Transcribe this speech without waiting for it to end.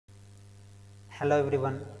Hello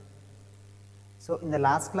everyone. So in the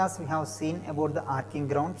last class we have seen about the arcing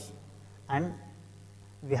grounds and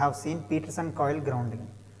we have seen Peterson coil grounding.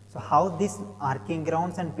 So how this arcing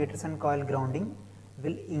grounds and Peterson coil grounding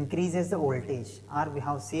will increases the voltage, or we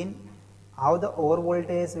have seen how the over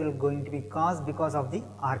voltage will going to be caused because of the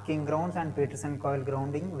arcing grounds and Peterson coil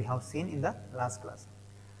grounding we have seen in the last class.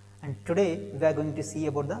 And today we are going to see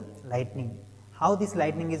about the lightning, how this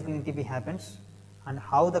lightning is going to be happens, and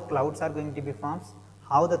how the clouds are going to be formed,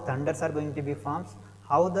 how the thunders are going to be formed,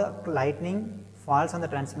 how the lightning falls on the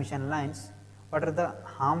transmission lines, what are the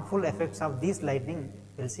harmful effects of this lightning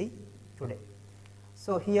we will see today.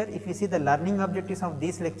 So here if you see the learning objectives of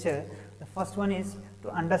this lecture, the first one is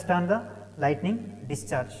to understand the lightning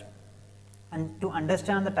discharge and to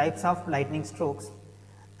understand the types of lightning strokes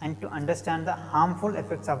and to understand the harmful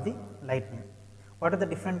effects of the lightning. What are the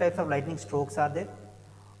different types of lightning strokes are there?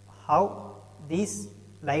 How these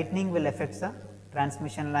lightning will affect the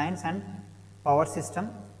transmission lines and power system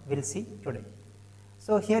we will see today.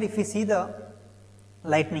 So here if you see the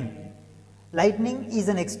lightning is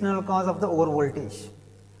an external cause of the over voltage.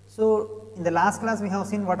 So in the last class we have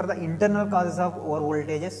seen what are the internal causes of over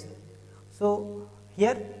voltages. So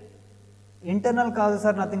here internal causes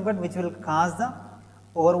are nothing but which will cause the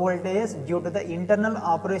over voltages due to the internal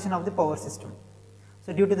operation of the power system.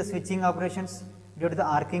 So due to the switching operations, due to the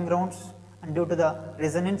arcing grounds and due to the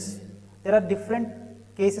resonance, there are different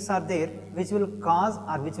cases are there which will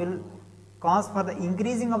cause for the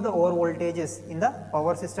increasing of the over voltages in the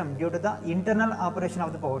power system due to the internal operation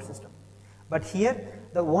of the power system. But here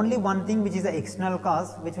the only one thing which is the external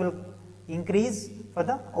cause which will increase for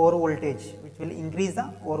the over voltage, which will increase the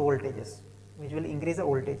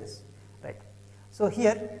voltages, right. So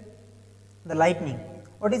here the lightning,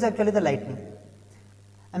 what is actually the lightning?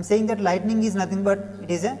 I am saying that lightning is nothing but it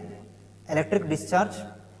is a electric discharge.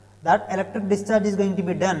 That electric discharge is going to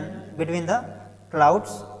be done between the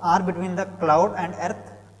clouds or between the cloud and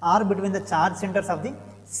earth or between the charge centers of the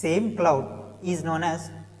same cloud is known as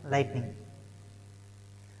lightning.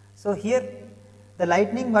 So here the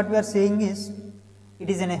lightning what we are saying is it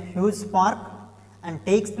is in a huge spark and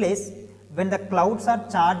takes place when the clouds are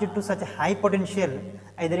charged to such a high potential,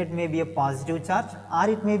 either it may be a positive charge or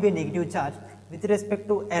it may be a negative charge with respect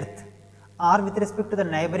to earth or with respect to the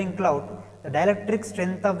neighboring cloud. The dielectric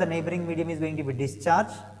strength of the neighboring medium is going to be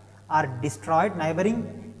discharged or destroyed.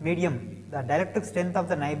 Neighboring medium, the dielectric strength of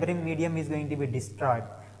the neighboring medium is going to be destroyed.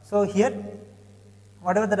 So here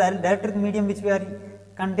whatever the dielectric medium which we are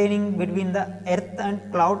containing between the earth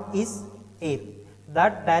and cloud is air.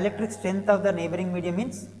 That dielectric strength of the neighboring medium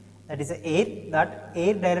means that is air, that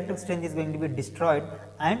air dielectric strength is going to be destroyed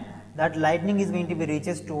and that lightning is going to be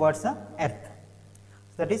reaches towards the earth.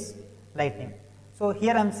 So that is lightning. So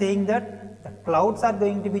here I am saying that the clouds are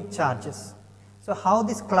going to be charges. So how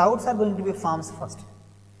these clouds are going to be formed first?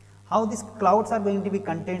 How these clouds are going to be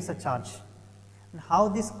contains a charge? And how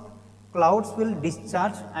these clouds will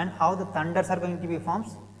discharge and how the thunders are going to be formed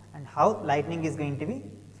and how lightning is going to be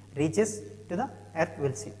reaches to the earth we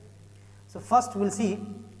will see. So first we will see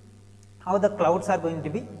how the clouds are going to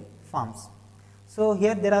be formed. So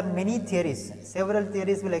here there are many theories, several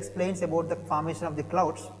theories will explain about the formation of the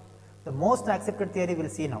clouds. The most accepted theory we will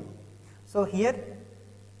see now. So here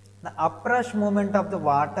the uprush movement of the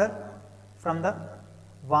water from the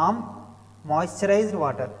warm moisturized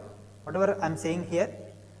water, whatever I am saying here,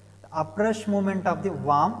 the uprush movement of the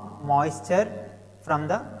warm moisture from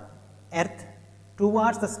the earth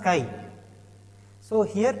towards the sky. So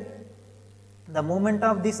here the movement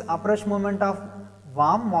of this uprush movement of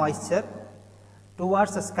warm moisture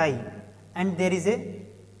towards the sky, and there is a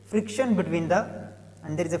friction between the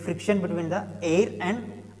air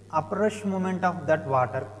and uprush movement of that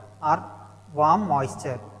water or warm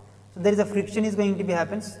moisture. So there is a friction is going to be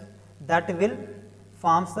happens that will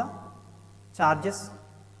forms the charges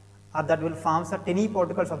or that will forms the tiny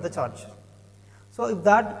particles of the charge. So if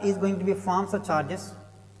that is going to be forms the charges,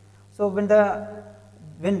 so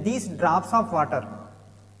when these drops of water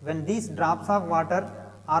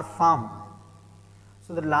are formed,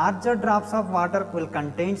 so the larger drops of water will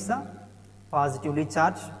contain the positively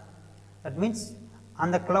charged. That means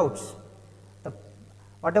on the clouds,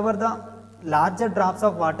 whatever the larger drops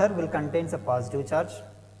of water will contain a positive charge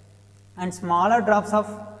and smaller drops of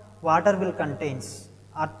water will contains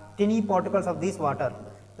or tiny particles of this water.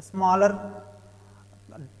 The smaller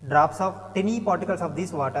drops of tiny particles of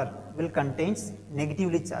this water will contains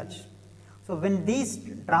negatively charged. So when these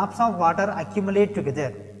drops of water accumulate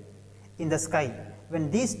together in the sky,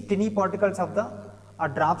 when these tiny particles of the or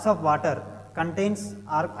drops of water contains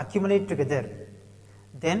or accumulate together,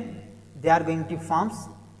 then they are going to form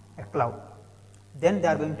a cloud. then they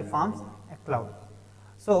are going to form a cloud.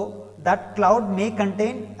 So, that cloud may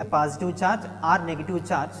contain a positive charge or negative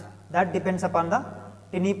charge, that depends upon the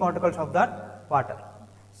tiny particles of that water.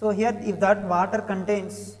 So, here if that water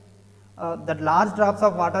contains that large drops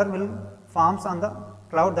of water will forms on the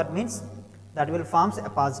cloud, that means that will forms a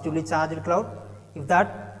positively charged cloud. If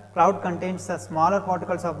that cloud contains the smaller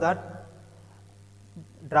particles of that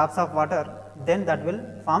drops of water, then that will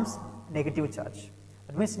forms negative charge.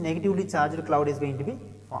 That means negatively charged cloud is going to be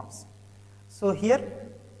forms. So, here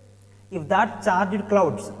if that charged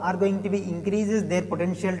clouds are going to be increases their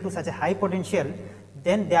potential to such a high potential,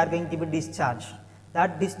 then they are going to be discharged.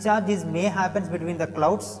 That discharge is may happens between the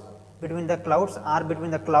clouds or between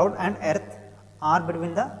the cloud and earth, or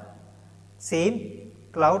between the same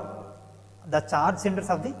cloud, the charge centers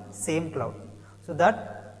of the same cloud. So,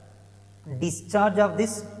 that discharge of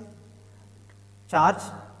this charge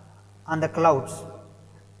on the clouds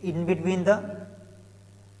in between the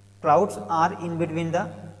clouds or in between the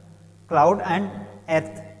cloud and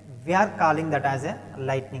earth, we are calling that as a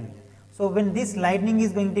lightning. So, when this lightning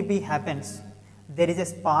is going to be happens, there is a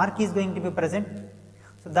spark is going to be present.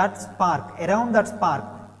 So, that spark, around that spark,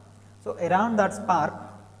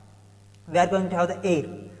 we are going to have the air.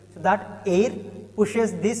 So, that air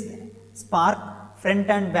pushes this spark front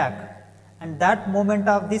and back, and that moment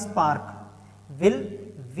of this spark will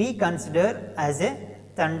we consider as a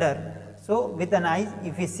thunder. So, with an eye,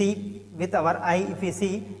 if we see, with our eye, if we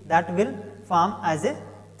see, that will form as a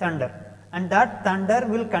thunder, and that thunder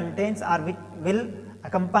will contains or will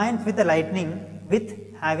accompanies with the lightning with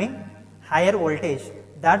having higher voltage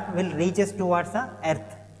that will reaches towards the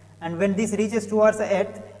earth, and when this reaches towards the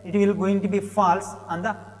earth, it will going to be falls on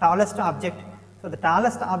the tallest object. So, the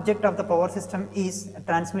tallest object of the power system is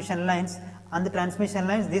transmission lines. On the transmission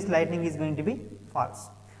lines, this lightning is going to be falls.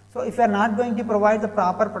 So, if you are not going to provide the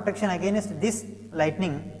proper protection against this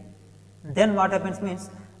lightning, then what happens means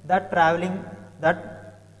that that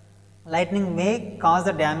lightning may cause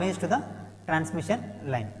the damage to the transmission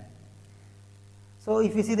line. So,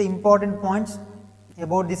 if you see the important points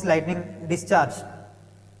about this lightning discharge.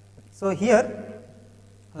 So, here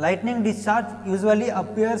lightning discharge usually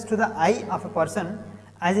appears to the eye of a person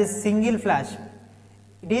as a single flash.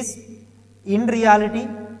 It is in reality,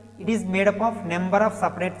 it is made up of number of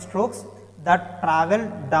separate strokes that travel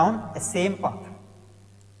down a same path,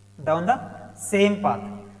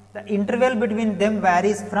 The interval between them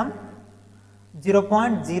varies from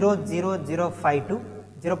 0.00052 to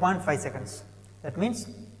 0.5 seconds. That means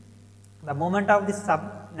the moment of this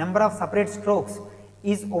number of separate strokes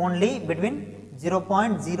is only between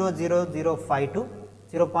 0.00052 to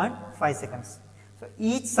 0.5 seconds. So,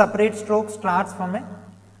 each separate stroke starts from a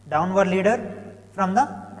downward leader from the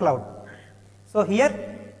cloud. So, here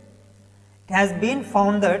it has been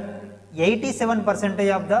found that 87%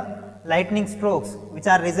 of the lightning strokes which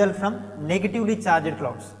are result from negatively charged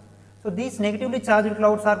clouds. So, these negatively charged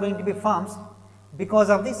clouds are going to be formed because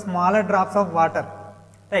of the smaller drops of water,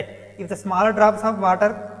 right. If the smaller drops of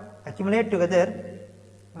water accumulate together,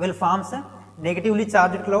 will form a negatively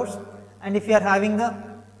charged clouds, and if you are having the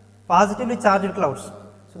positively charged clouds,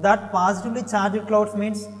 so that positively charged clouds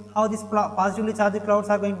means how this positively charged clouds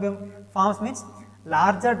are going to be formed means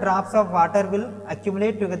larger drops of water will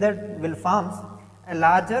accumulate together will form a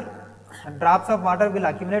larger drops of water will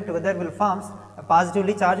accumulate together will form a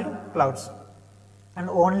positively charged clouds, and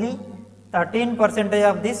only 13%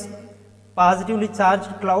 of this positively charged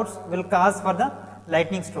clouds will cause for the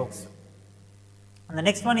lightning strokes. And the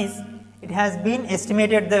next one is, it has been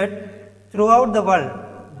estimated that throughout the world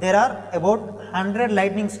there are about 100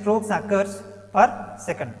 lightning strokes occurs per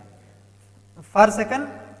second. Per second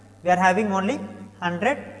we are having only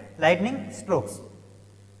 100 lightning strokes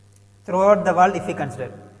throughout the world if we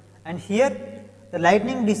consider, and here the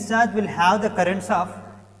lightning discharge will have the currents of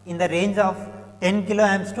in the range of 10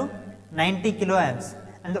 kiloamps to 90 kiloamps,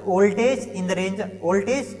 and the voltage in the range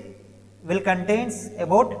voltage will contains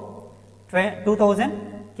about 2000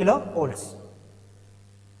 kilovolts.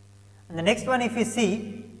 And the next one if we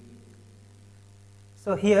see,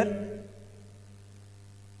 so here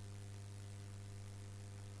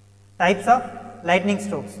types of lightning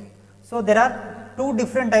strokes. So, there are two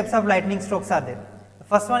different types of lightning strokes are there. The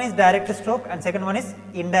first one is direct stroke and second one is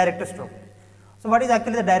indirect stroke. So, what is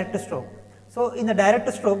actually the direct stroke? So, in the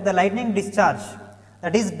direct stroke, the lightning discharge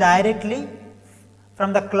that is directly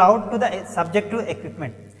from the cloud to the subject to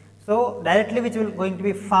equipment. So, directly which will going to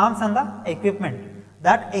be forms on the equipment.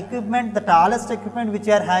 That equipment, the tallest equipment which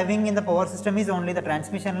you are having in the power system is only the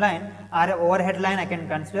transmission line or a overhead line I can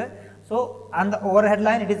consider. So, on the overhead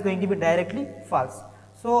line it is going to be directly false.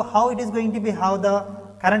 So, how it is going to be, how the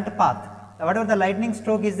current path whatever the lightning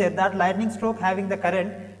stroke is there, that lightning stroke having the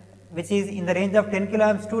current which is in the range of 10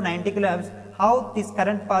 kiloamps to 90 kiloamps, how this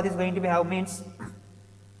current path is going to be, how means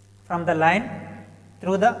from the line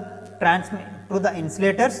through the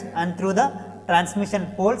insulators and through the transmission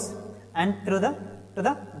poles and through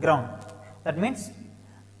the ground. That means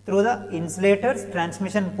through the insulators,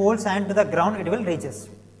 transmission poles and to the ground it will reaches.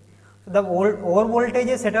 So the over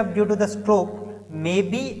voltage set up due to the stroke may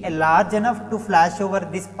be large enough to flash over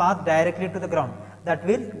this path directly to the ground.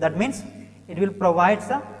 That means it will provide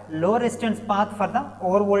a low resistance path for the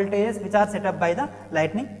over voltages which are set up by the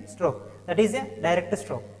lightning stroke. That is a direct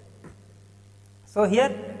stroke. So here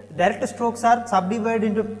direct strokes are subdivided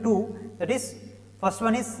into two, that is first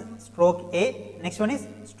one is stroke A, next one is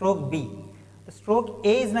stroke B. The stroke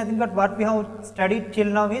A is nothing but what we have studied till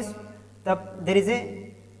now is there is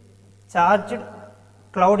a charged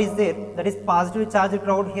cloud is there, that is positively charged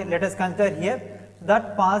cloud here, let us consider here. So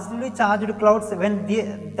that positively charged clouds,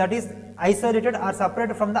 when that is isolated or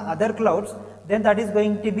separated from the other clouds, then that is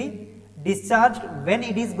going to be discharged when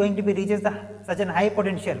it is going to be reaches such an high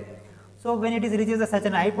potential. So when it is reaches such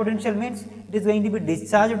an high potential means it is going to be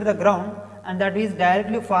discharged to the ground, and that is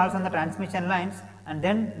directly falls on the transmission lines, and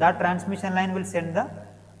then that transmission line will send the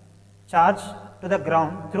charge to the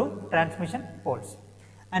ground through transmission poles.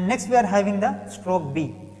 And next we are having the stroke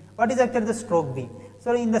B. What is actually the stroke B?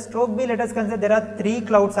 So in the stroke B, let us consider there are 3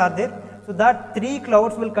 clouds are there. So that 3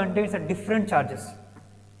 clouds will contain different charges.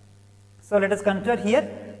 So let us consider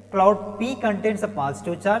here cloud P contains a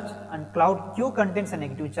positive charge and cloud Q contains a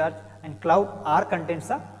negative charge and cloud R contains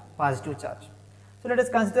a positive charge. So let us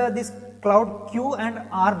consider this cloud Q and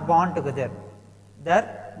R bond together. They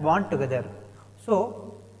are bond together.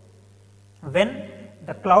 So when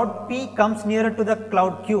the cloud P comes nearer to the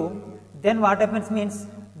cloud Q, then what happens means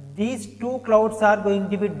these 2 clouds are going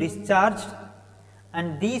to be discharged,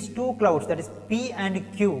 and these 2 clouds, that is P and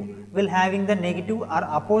Q, will having the negative or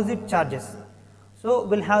opposite charges. So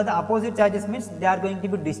will have the opposite charges means they are going to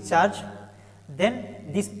be discharged.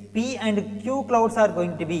 Then these P and Q clouds are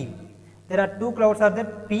going to be, there are 2 clouds are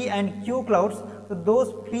there, P and Q clouds. So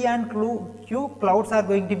those P and Q clouds are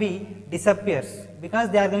going to be disappears, because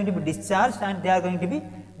they are going to be discharged and they are going to be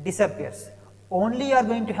disappears. Only you are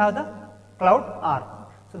going to have the cloud R.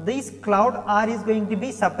 So this cloud R is going to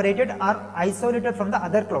be separated or isolated from the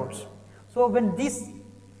other clouds. So when this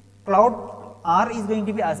cloud R is going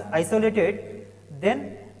to be isolated,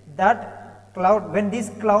 then that cloud, when this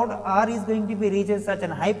cloud R is going to be reaches such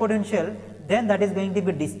an high potential, then that is going to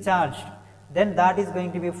be discharged. Then that is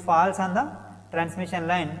going to be falls on the transmission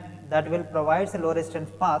line that will provide a low resistance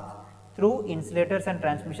path through insulators and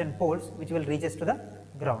transmission poles which will reaches to the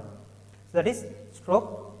ground. So that is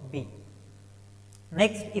stroke B.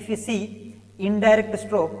 Next, if you see indirect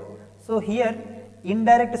stroke, so here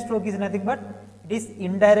indirect stroke is nothing but it is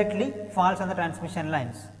indirectly falls on the transmission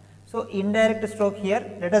lines. So indirect stroke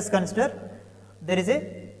here, let us consider there is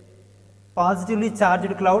a positively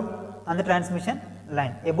charged cloud on the transmission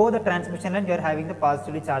line. Above the transmission line you are having the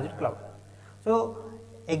positively charged cloud. So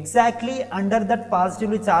exactly under that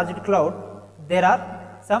positively charged cloud there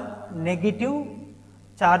are some negative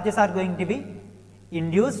charges are going to be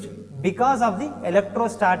induced because of the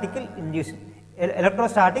electrostatic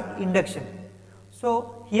induction.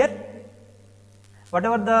 So here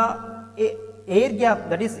whatever the air gap,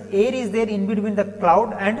 that is air is there in between the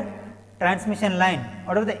cloud and transmission line,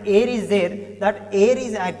 whatever the air is there, that air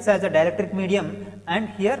is acts as a dielectric medium, and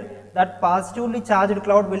here that positively charged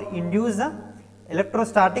cloud will induce the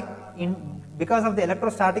electrostatic because of the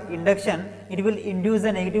electrostatic induction, it will induce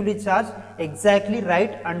the negatively charged exactly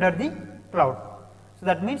right under the cloud. So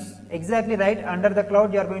that means exactly right under the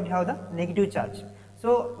cloud you are going to have the negative charge.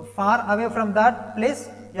 So far away from that place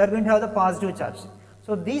you are going to have the positive charge.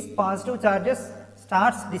 So these positive charges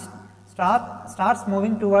starts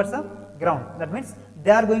moving towards the ground. That means they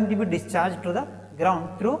are going to be discharged to the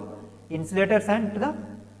ground through insulators and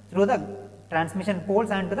through the transmission poles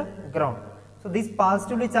and to the ground. So these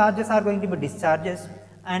positively charges are going to be discharges,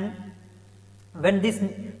 and when this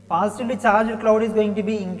positively charged cloud is going to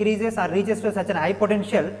be increases or reaches to such an high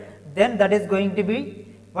potential, then that is going to be,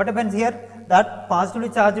 what happens here, that positively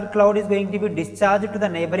charged cloud is going to be discharged to the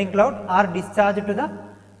neighboring cloud or discharged to the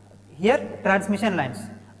here transmission lines,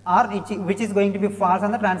 or which is going to be falls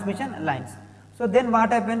on the transmission lines. So then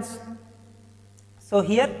what happens? So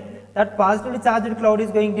here that positively charged cloud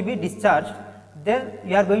is going to be discharged, then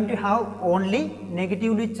you are going to have only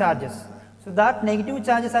negatively charges. So that negative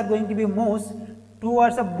charges are going to be moves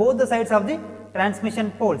towards both the sides of the transmission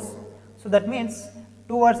poles. So that means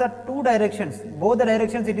towards the 2 directions, both the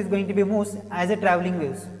directions it is going to be moves as a travelling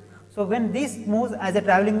waves. So when this moves as a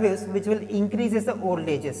travelling waves, which will increases the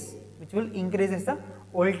voltages,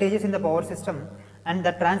 in the power system, and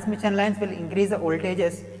the transmission lines will increase the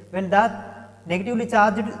voltages when that negatively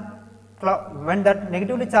charged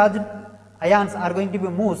ions are going to be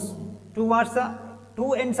moves towards the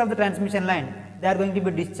two ends of the transmission line. They are going to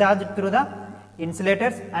be discharged through the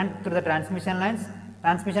insulators and through the transmission lines,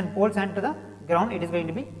 transmission poles, and to the ground it is going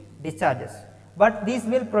to be discharges. But this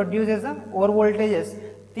will produce as a over voltages.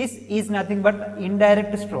 This is nothing but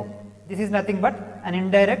indirect stroke. This is nothing but an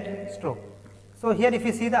indirect stroke. So here if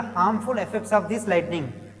you see the harmful effects of this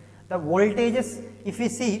lightning, the voltages, if you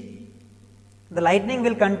see, the lightning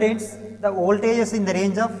will contains the voltages in the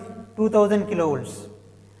range of 2000 kilovolts,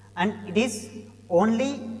 and it is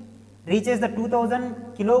only reaches the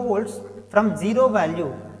 2000 kilovolts from zero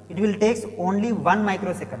value. It will takes only 1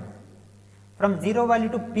 microsecond. From zero value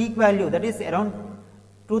to peak value, that is around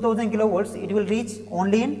 2000 kilovolts, it will reach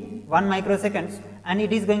only in 1 microseconds, and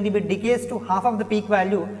it is going to be decays to half of the peak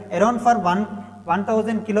value. Around for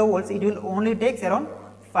 1000 kilovolts, it will only takes around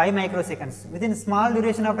 5 microseconds. Within small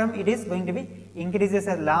duration of time, it is going to be increases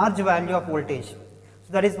a large value of voltage.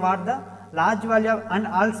 So that is what the large value of, and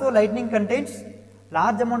also lightning contains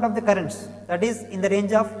large amount of the currents, that is in the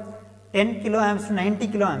range of 10 kiloamps to 90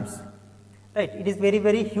 kiloamps, right. It is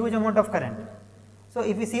very huge amount of current. So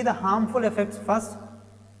if we see the harmful effects, first,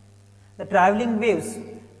 the travelling waves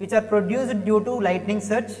which are produced due to lightning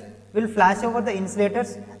surge will flash over the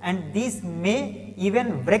insulators, and these may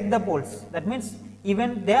even break the poles. That means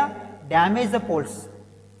even they damage the poles.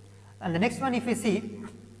 And the next one, if we see,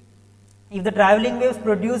 if the travelling waves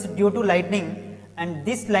produced due to lightning and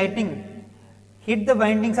this lightning hit the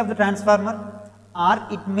windings of the transformer, or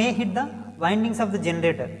it may hit the windings of the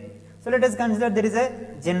generator. So let us consider there is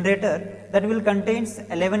a generator that will contains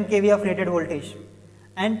 11 kV of rated voltage,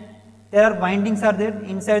 and there are windings are there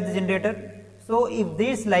inside the generator. So if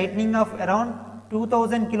this lightning of around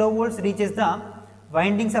 2000 kilovolts reaches the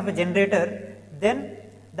windings of a generator, then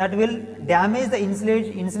that will damage the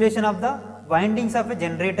insulation of the windings of a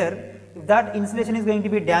generator. If that insulation is going to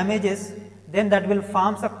be damages, then that will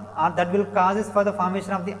causes for the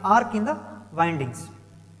formation of the arc in the windings,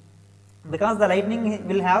 because the lightning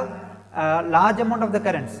will have large amount of the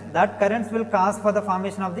currents. That currents will cause for the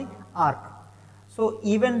formation of the arc. So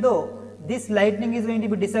even though this lightning is going to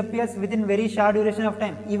be disappears within very short duration of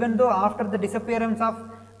time, even though after the disappearance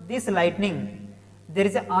of this lightning, there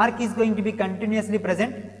is an arc is going to be continuously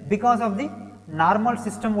present because of the normal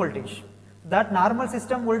system voltage. That normal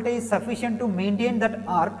system voltage is sufficient to maintain that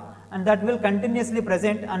arc, and that will continuously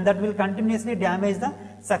present, and that will continuously damage the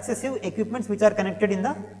successive equipments which are connected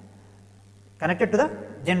to the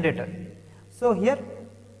generator. So here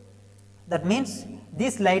that means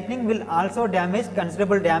this lightning will also damage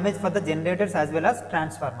considerable damage for the generators as well as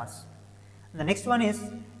transformers. The next one is,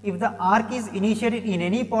 if the arc is initiated in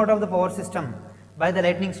any part of the power system by the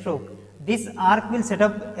lightning stroke, this arc will set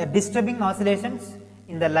up disturbing oscillations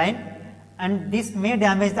in the line, and this may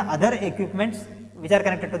damage the other equipments which are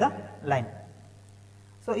connected to the line.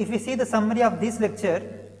 So if we see the summary of this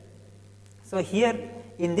lecture, so here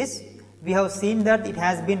in this we have seen that it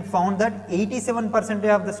has been found that 87%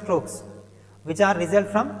 of the strokes which are result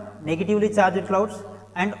from negatively charged clouds,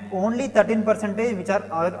 and only 13% which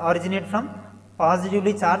are originate from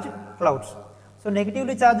positively charged clouds. So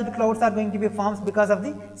negatively charged clouds are going to be formed because of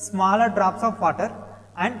the smaller drops of water,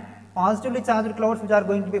 and positively charged clouds which are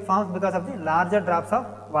going to be formed because of the larger drops of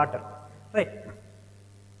water, right.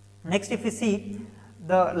 Next, if we see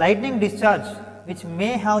the lightning discharge, which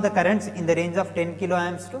may have the currents in the range of 10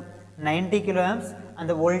 kiloamps to 90 kiloamps, and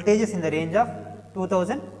the voltages in the range of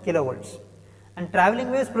 2000 kilovolts. And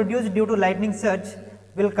travelling waves produced due to lightning surge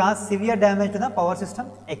will cause severe damage to the power system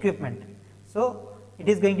equipment. So it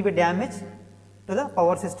is going to be damage to the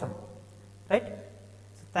power system, right.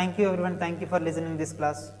 So thank you everyone, thank you for listening this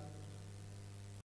class.